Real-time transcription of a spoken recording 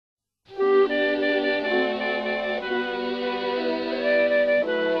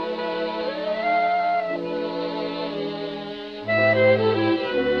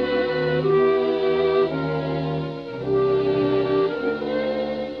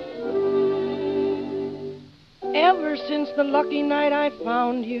Ever since the lucky night I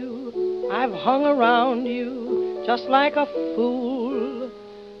found you, I've hung around you just like a fool,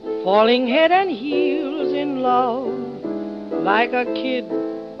 falling head and heels in love, like a kid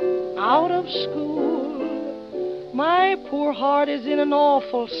out of school. My poor heart is in an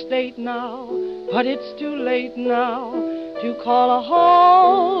awful state now, but it's too late now to call a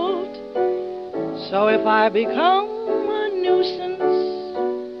halt. So if I become a nuisance,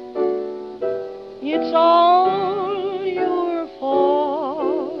 it's all your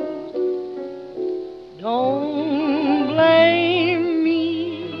fault. Don't blame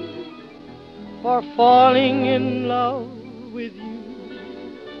me for falling in love with you.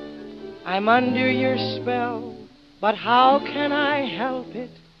 I'm under your spell, but how can I help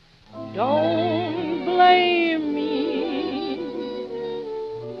it? Don't blame me.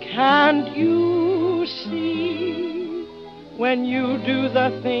 Can't you see when you do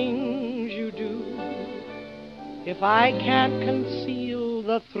the things you do? If I can't conceal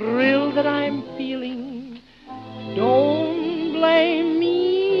the thrill that I'm feeling, don't blame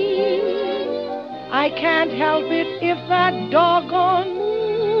me. I can't help it if that doggone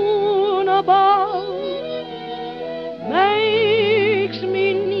moon above makes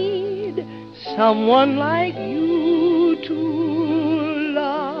me need someone like you to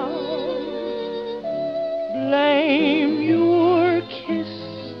love. Blame your kiss,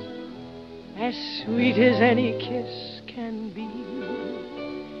 as sweet as any kiss can be,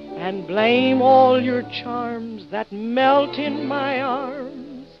 and blame all your charms that melt in my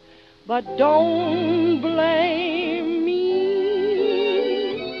arms, but don't blame me.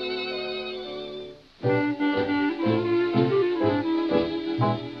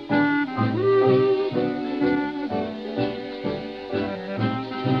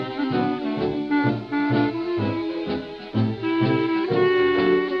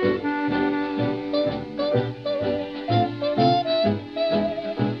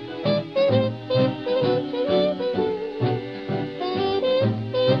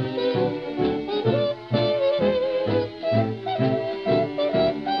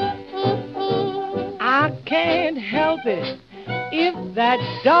 It if that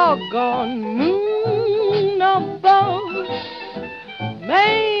doggone moon above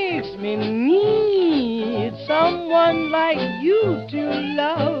makes me need someone like you to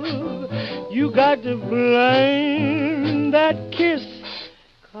love. You got to blame that kiss,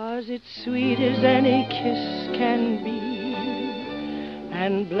 'cause it's sweet as any kiss can be,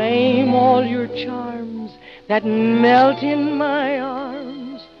 and blame all your charms that melt in my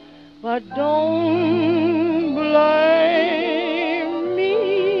arms, but don't